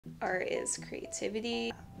Art is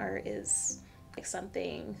creativity. Art is like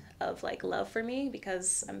something of like love for me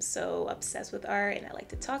because I'm so obsessed with art and I like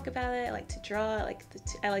to talk about it. I like to draw.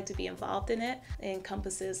 I like to be involved in it. It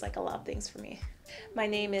encompasses like a lot of things for me. My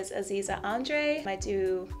name is Aziza Andre. I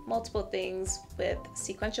do multiple things with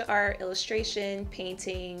sequential art, illustration,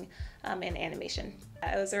 painting, and animation.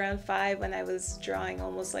 I was around 5 when I was drawing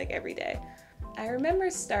almost like every day. I remember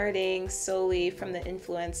starting solely from the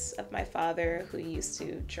influence of my father, who used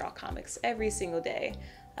to draw comics every single day.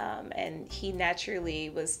 And he naturally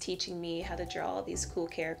was teaching me how to draw all these cool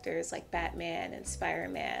characters like Batman and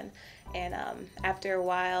Spider-Man. And after a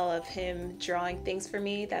while of him drawing things for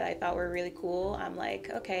me that I thought were really cool, I'm like,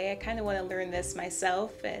 okay, I kind of want to learn this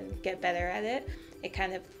myself and get better at it. It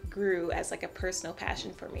kind of grew as like a personal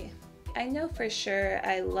passion for me. I know for sure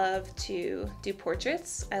I love to do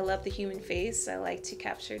portraits. I love the human face. I like to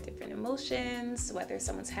capture different emotions, whether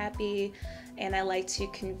someone's happy, and I like to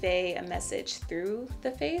convey a message through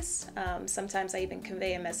the face. Sometimes I even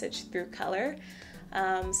convey a message through color.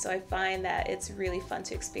 So I find that it's really fun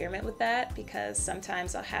to experiment with that because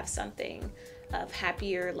sometimes I'll have something of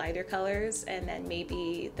happier, lighter colors, and then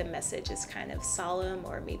maybe the message is kind of solemn,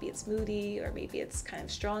 or maybe it's moody, or maybe it's kind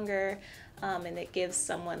of stronger, and it gives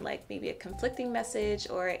someone like maybe a conflicting message,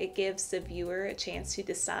 or it gives the viewer a chance to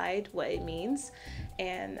decide what it means.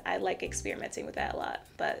 And I like experimenting with that a lot,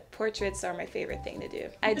 but portraits are my favorite thing to do.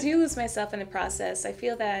 I do lose myself in the process. I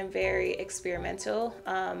feel that I'm very experimental,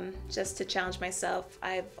 just to challenge myself.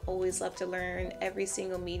 I've always loved to learn every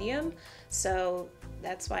single medium, so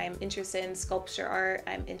that's why I'm interested in sculpture art.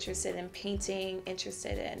 I'm interested in painting,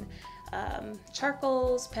 interested in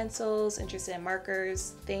charcoals, pencils, interested in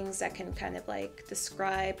markers, things that can kind of like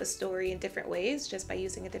describe a story in different ways just by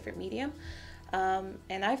using a different medium.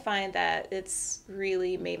 And I find that it's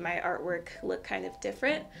really made my artwork look kind of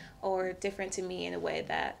different, or different to me in a way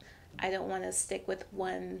that I don't want to stick with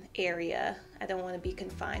one area. I don't want to be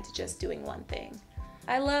confined to just doing one thing.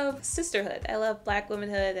 I love sisterhood. I love Black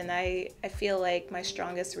womanhood, and I feel like my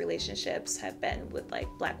strongest relationships have been with like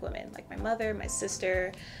Black women, like my mother, my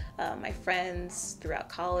sister, my friends throughout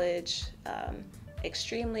college.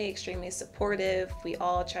 Extremely supportive. We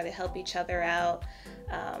all try to help each other out.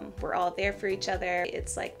 We're all there for each other.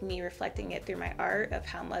 It's like me reflecting it through my art of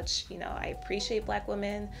how much, I appreciate Black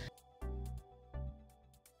women.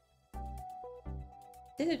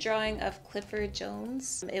 I did a drawing of Clifford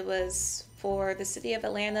Jones. It was for the city of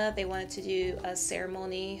Atlanta. They wanted to do a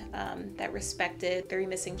ceremony that respected 30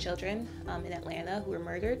 missing children in Atlanta who were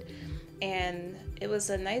murdered. And it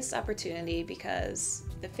was a nice opportunity because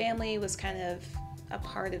the family was kind of a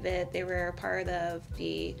part of it. They were a part of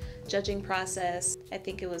the judging process. I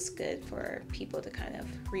think it was good for people to kind of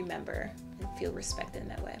remember and feel respected in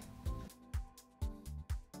that way.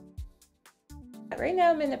 Right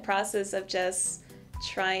now I'm in the process of just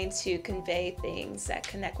trying to convey things that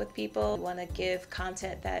connect with people. I want to give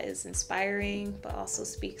content that is inspiring but also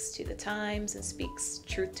speaks to the times and speaks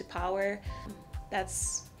truth to power.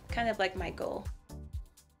 That's kind of like my goal.